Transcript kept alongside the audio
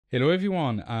Hello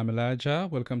everyone, I'm Elijah.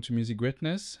 Welcome to Music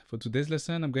Greatness. For today's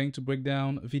lesson, I'm going to break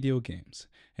down video games,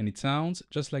 and it sounds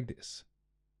just like this.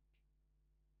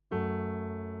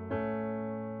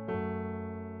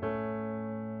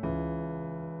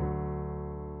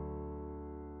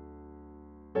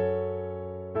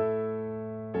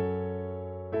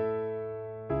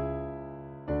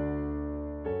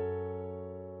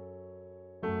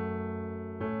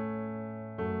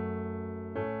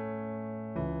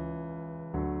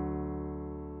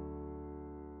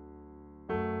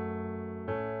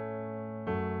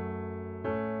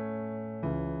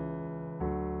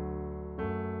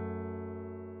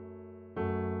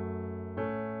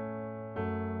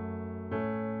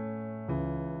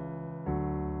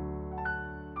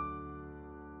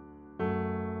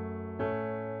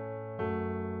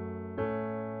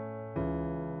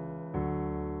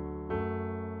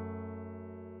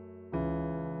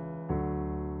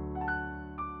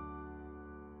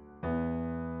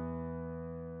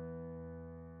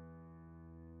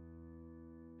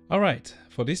 Alright,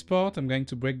 for this part, I'm going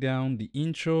to break down the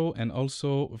intro and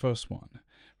also verse 1.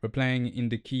 We're playing in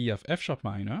the key of F sharp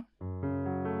minor.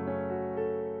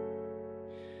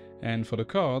 And for the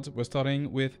chords, we're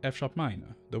starting with F sharp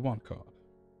minor, the 1 chord.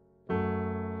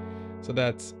 So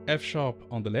that's F sharp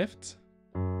on the left,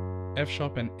 F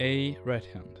sharp and A right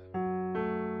hand.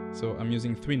 So I'm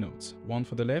using 3 notes, 1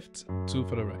 for the left, 2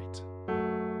 for the right.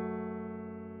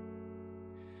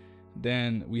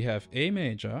 Then we have A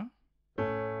major,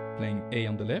 playing A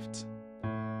on the left,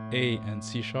 A and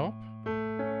C sharp,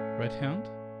 right hand,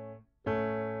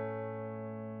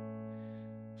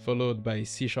 followed by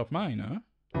C sharp minor,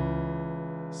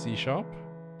 C sharp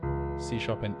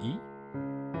and E,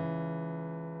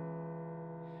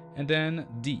 and then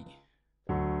D.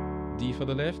 D for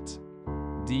the left,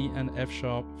 D and F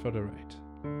sharp for the right.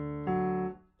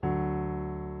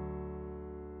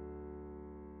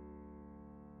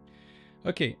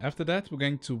 Okay, after that we're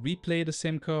going to replay the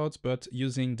same chords but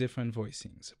using different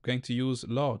voicings. We're going to use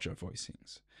larger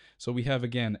voicings. So we have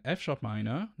again F sharp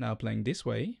minor, now playing this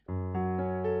way,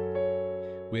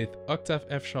 with octave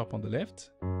F sharp on the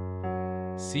left,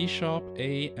 C sharp,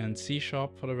 A and C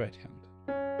sharp for the right hand.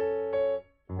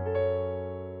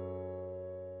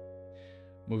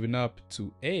 Moving up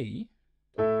to A,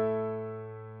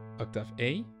 octave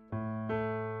A,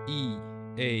 E,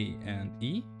 A and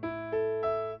E.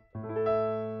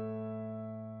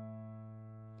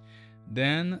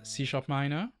 Then C sharp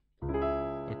minor,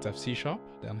 octave C sharp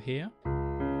down here,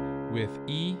 with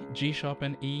E, G sharp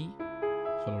and E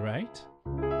for the right.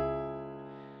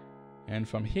 And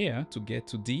from here to get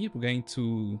to D, we're going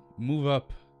to move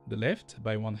up the left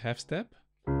by 1/2 step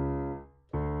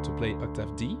to play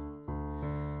octave D,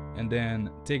 and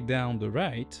then take down the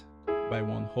right by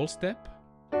 1 whole step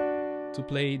to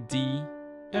play D,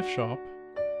 F sharp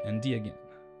and D again.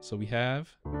 So we have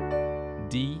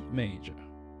D major.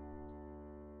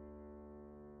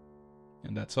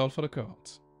 And that's all for the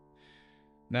chords.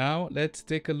 Now let's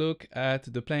take a look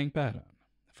at the playing pattern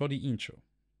for the intro.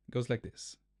 It goes like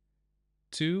this: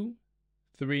 2,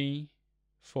 3,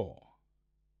 4.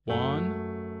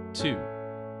 1, 2,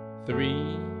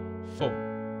 3,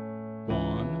 4.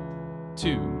 1,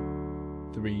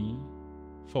 2, 3,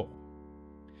 4.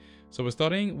 So we're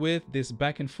starting with this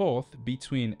back and forth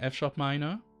between F sharp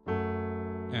minor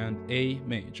and A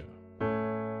major.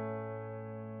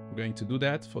 We're going to do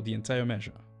that for the entire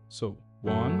measure. So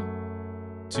 1,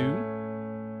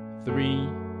 2, 3,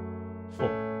 4.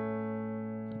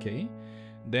 Okay.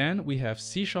 Then we have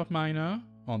C sharp minor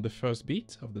on the first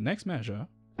beat of the next measure,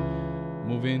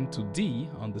 moving to D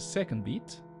on the second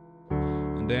beat,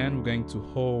 and then we're going to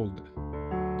hold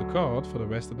the chord for the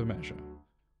rest of the measure.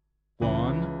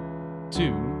 1,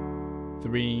 2,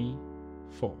 3,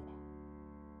 4.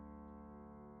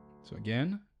 So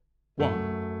again,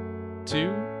 1,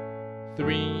 2,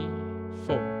 3,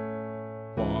 4.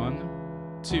 1,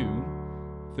 2,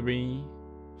 3,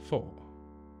 4.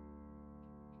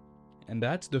 And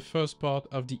that's the first part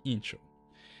of the intro.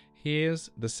 Here's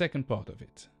the second part of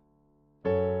it.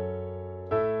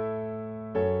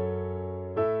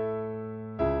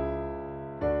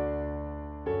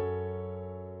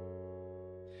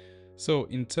 So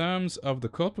in terms of the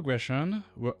chord progression,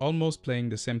 we're almost playing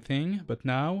the same thing, but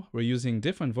now we're using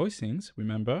different voicings.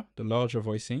 Remember, the larger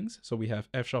voicings. So we have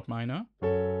F sharp minor,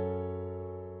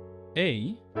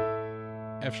 A,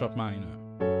 F sharp minor,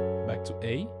 back to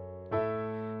A,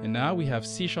 and now we have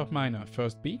C sharp minor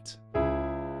first beat,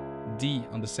 D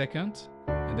on the second,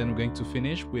 and then we're going to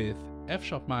finish with F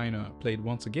sharp minor played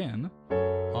once again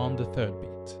on the third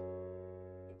beat.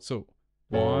 So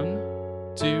 1,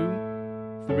 2,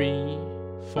 3,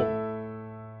 4.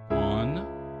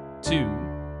 2,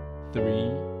 3,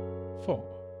 4.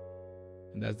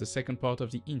 And that's the second part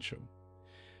of the intro.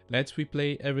 Let's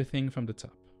replay everything from the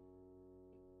top.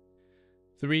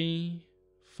 3,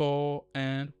 4,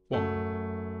 and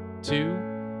 1, 2,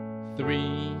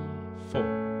 3, 4.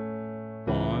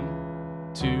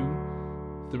 1, 2,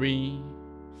 3,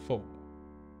 4.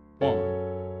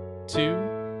 1, 2,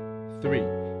 3,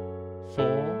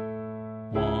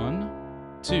 4. 1,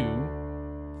 2,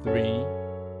 3,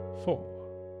 4.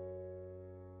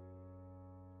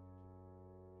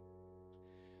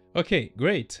 Okay,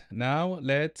 great. Now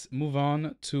let's move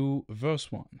on to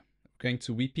verse 1. We're going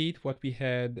to repeat what we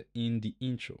had in the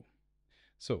intro.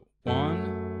 So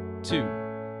 1, 2,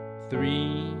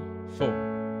 3,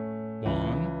 4.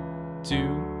 1,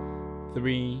 2,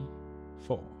 3,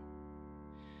 4.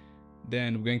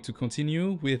 Then we're going to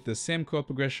continue with the same chord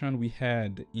progression we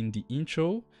had in the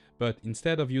intro, but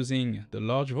instead of using the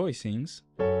large voicings,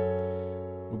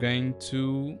 we're going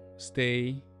to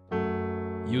stay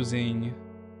using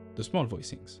the small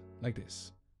voicings, like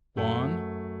this.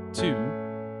 1, 2,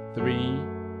 3,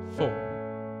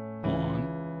 4. 1,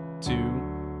 2,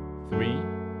 3,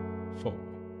 4.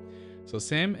 So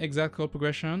same exact chord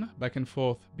progression, back and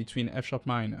forth between F sharp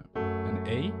minor and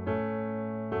A.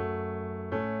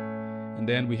 And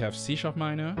then we have C sharp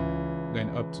minor, going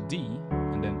up to D,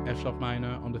 and then F sharp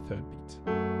minor on the third beat.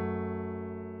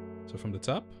 So from the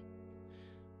top,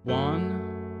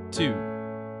 1, 2,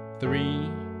 3,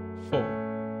 4.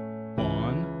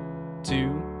 1,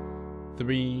 2,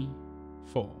 3,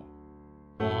 4.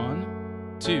 1,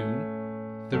 2,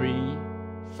 3,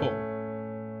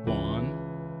 4. 1,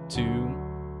 2,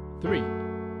 3,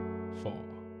 4.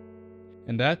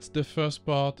 And that's the first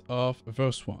part of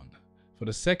verse 1. For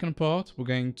the second part, we're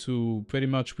going to pretty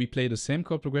much replay the same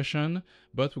chord progression,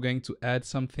 but we're going to add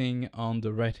something on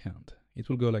the right hand. It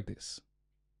will go like this.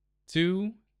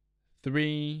 2,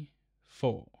 3,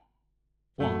 4.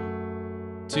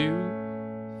 1, 2,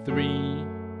 3,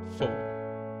 4.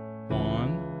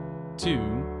 1,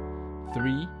 2,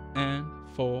 3, and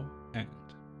 4, and.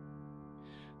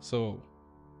 So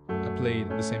I played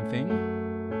the same thing,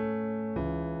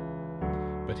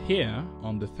 but here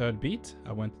on the third beat,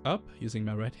 I went up using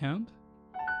my right hand,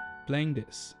 playing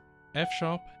this: F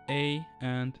sharp, A,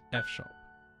 and F sharp.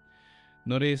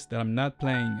 Notice that I'm not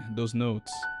playing those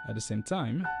notes at the same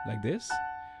time, like this,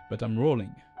 but I'm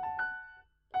rolling.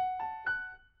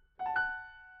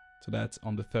 So that's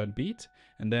on the third beat,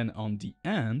 and then on the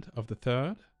end of the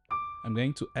third, I'm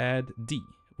going to add D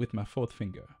with my fourth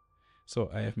finger.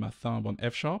 So I have my thumb on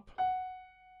F sharp,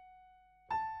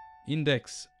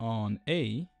 index on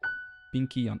A,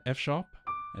 pinky on F sharp,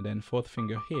 and then fourth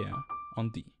finger here on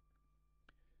D.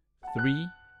 3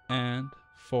 and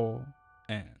 4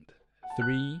 and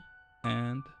 3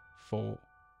 and 4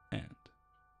 and.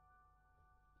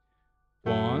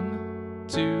 1,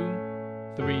 2,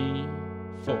 3,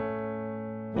 4.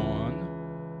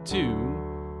 1, 2,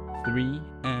 3,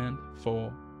 and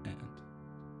 4, and.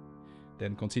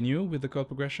 Then continue with the chord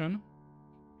progression.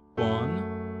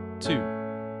 1, 2,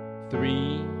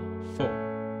 3, 4.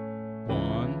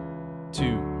 1,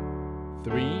 2,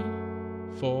 3,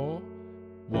 4.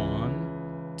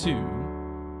 1, 2,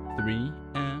 3,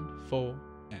 and 4,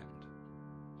 and.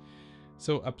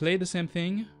 So I play the same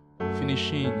thing,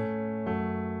 finishing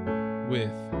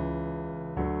with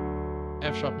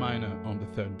F sharp minor on the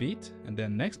third beat, and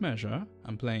then next measure,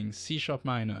 I'm playing C sharp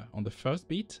minor on the first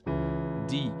beat,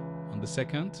 D on the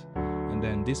second, and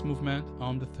then this movement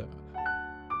on the third.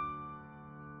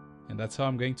 And that's how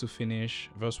I'm going to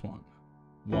finish verse 1.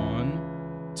 1,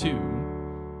 2,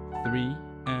 3,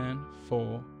 and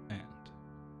 4, and.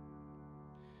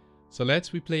 So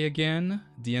let's replay again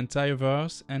the entire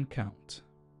verse and count.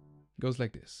 It goes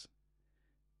like this: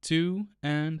 2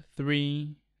 and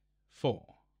 3, 4.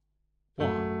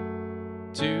 1,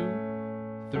 2,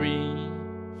 3,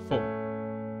 4.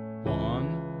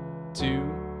 1,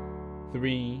 2,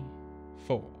 3,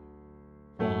 4.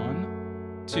 1,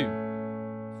 2,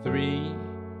 3,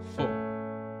 4.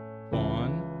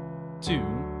 1, 2,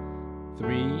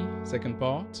 3. Second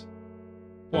part.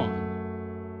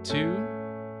 1, 2,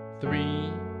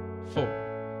 3, 4.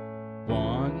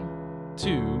 1,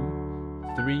 2,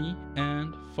 3,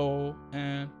 and 4,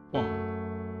 and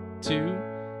 1, 2,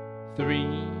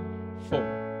 3, 4.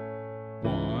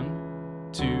 1,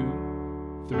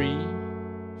 2, 3,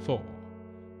 4.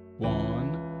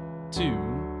 1, 2,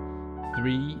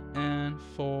 3, and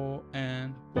 4,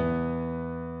 and 1.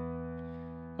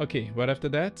 Okay, right after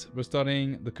that, we're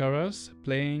starting the chorus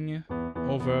playing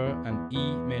over an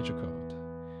E major chord.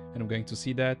 And we're going to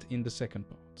see that in the second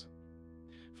part.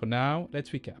 For now, let's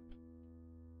recap.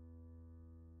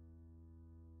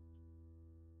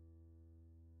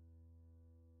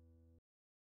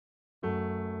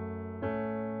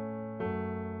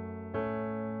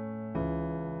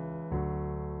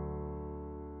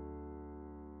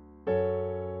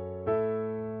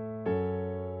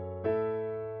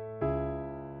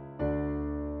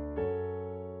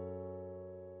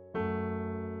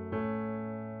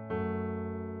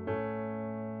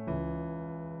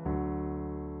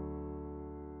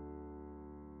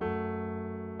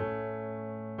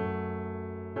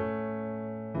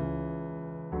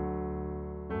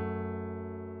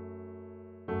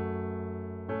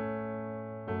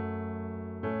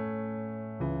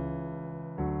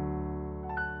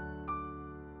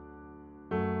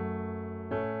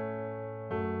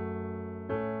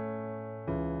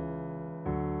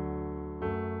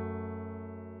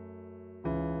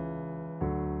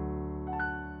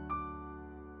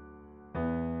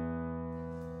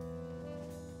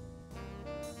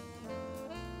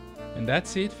 And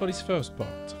that's it for this first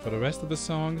part. For the rest of the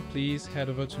song, please head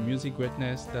over to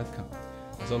musicgreatness.com.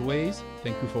 As always,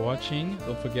 thank you for watching.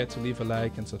 Don't forget to leave a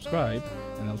like and subscribe,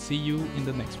 and I'll see you in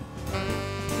the next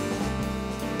one.